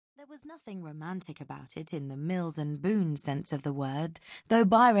There was nothing romantic about it in the Mills and Boone sense of the word, though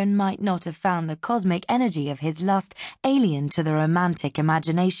Byron might not have found the cosmic energy of his lust alien to the romantic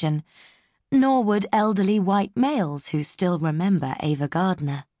imagination, nor would elderly white males who still remember Ava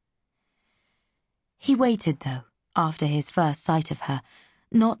Gardner. He waited, though, after his first sight of her,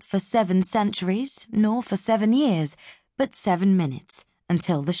 not for 7 centuries, nor for 7 years, but 7 minutes,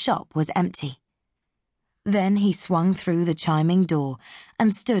 until the shop was empty. Then he swung through the chiming door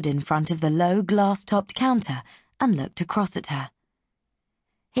and stood in front of the low glass-topped counter and looked across at her.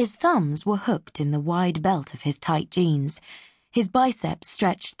 His thumbs were hooked in the wide belt of his tight jeans. His biceps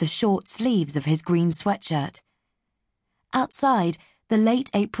stretched the short sleeves of his green sweatshirt. Outside, the late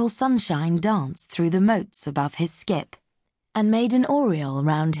April sunshine danced through the moats above his skip and made an aureole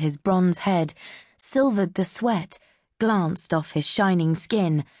round his bronze head, silvered the sweat, glanced off his shining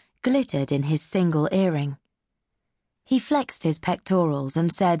skin, glittered in his single earring. He flexed his pectorals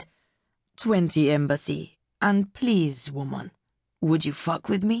and said, 20 Embassy, and please, woman, would you fuck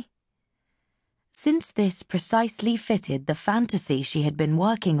with me? Since this precisely fitted the fantasy she had been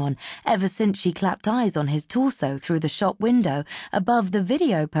working on ever since she clapped eyes on his torso through the shop window above the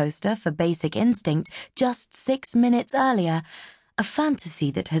video poster for Basic Instinct just 6 minutes earlier, a fantasy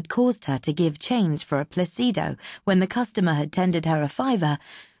that had caused her to give change for a Placido when the customer had tendered her a $5,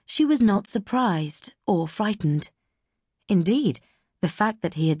 she was not surprised or frightened. Indeed, the fact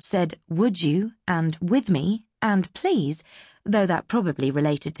that he had said, would you, and with me, and please, though that probably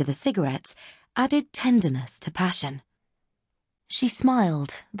related to the cigarettes, added tenderness to passion. She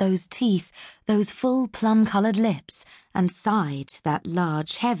smiled, those teeth, those full plum-coloured lips, and sighed that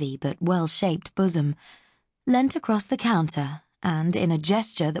large, heavy but well-shaped bosom, leant across the counter, and, in a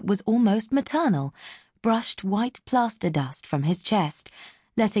gesture that was almost maternal, brushed white plaster dust from his chest,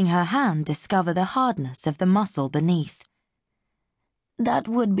 letting her hand discover the hardness of the muscle beneath. That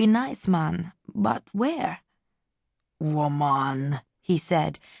would be nice, man, but where? Woman, he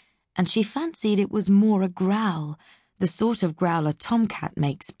said, and she fancied it was more a growl, the sort of growl a tomcat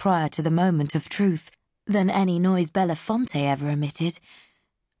makes prior to the moment of truth, than any noise Belafonte ever emitted.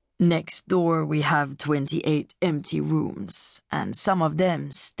 Next door we have 28 empty rooms, and some of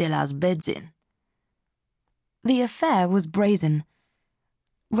them still has beds in. The affair was brazen.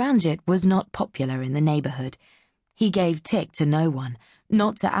 Ranjit was not popular in the neighbourhood. He gave tick to no one,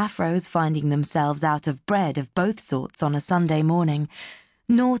 not to Afros finding themselves out of bread of both sorts on a Sunday morning,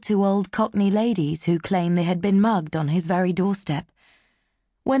 nor to old Cockney ladies who claimed they had been mugged on his very doorstep.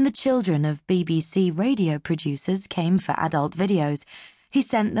 When the children of BBC radio producers came for adult videos, he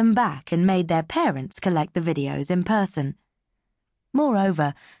sent them back and made their parents collect the videos in person.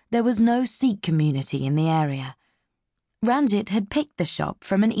 Moreover, there was no Sikh community in the area. Ranjit had picked the shop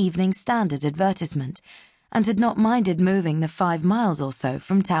from an Evening Standard advertisement and had not minded moving the 5 miles or so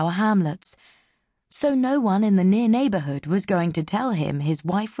from Tower Hamlets. So no one in the near neighbourhood was going to tell him his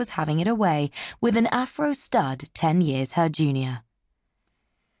wife was having it away with an Afro stud 10 years her junior.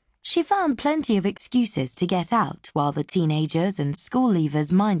 She found plenty of excuses to get out while the teenagers and school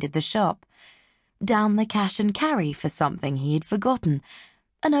leavers minded the shop. Down the cash and carry for something he had forgotten,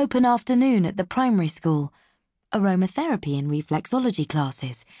 an open afternoon at the primary school, aromatherapy and reflexology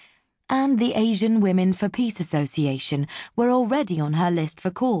classes, and the Asian Women for Peace Association were already on her list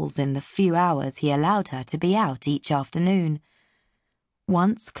for calls in the few hours he allowed her to be out each afternoon.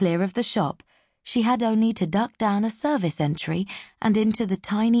 Once clear of the shop, she had only to duck down a service entry and into the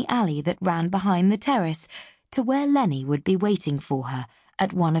tiny alley that ran behind the terrace to where Lenny would be waiting for her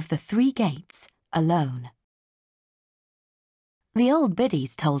at one of the 3 gates, alone. The old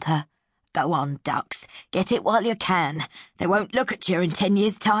biddies told her, "Go on, ducks, get it while you can. They won't look at you in 10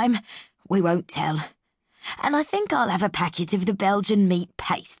 years' time. We won't tell. And I think I'll have a packet of the Belgian meat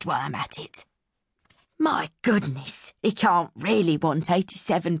paste while I'm at it." My goodness, he can't really want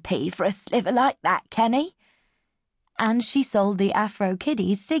 87p for a sliver like that, can he? And she sold the Afro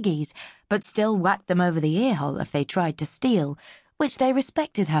kiddies ciggies, but still whacked them over the earhole if they tried to steal, which they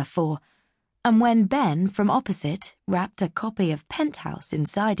respected her for. And when Ben, from opposite, wrapped a copy of Penthouse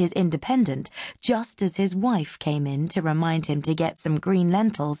inside his Independent just as his wife came in to remind him to get some green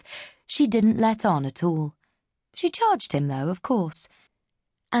lentils, she didn't let on at all. She charged him, though, of course.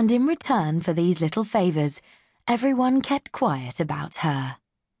 And in return for these little favours, everyone kept quiet about her.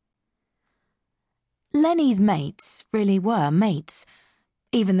 Lenny's mates really were mates.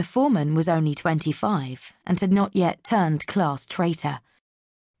 Even the foreman was only 25 and had not yet turned class traitor.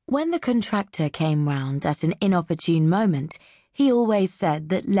 When the contractor came round at an inopportune moment, he always said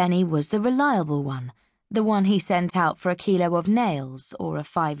that Lenny was the reliable one, the one he sent out for a kilo of nails or a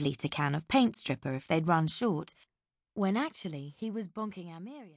 5-litre can of paint stripper if they'd run short, when actually he was bonking Amiria.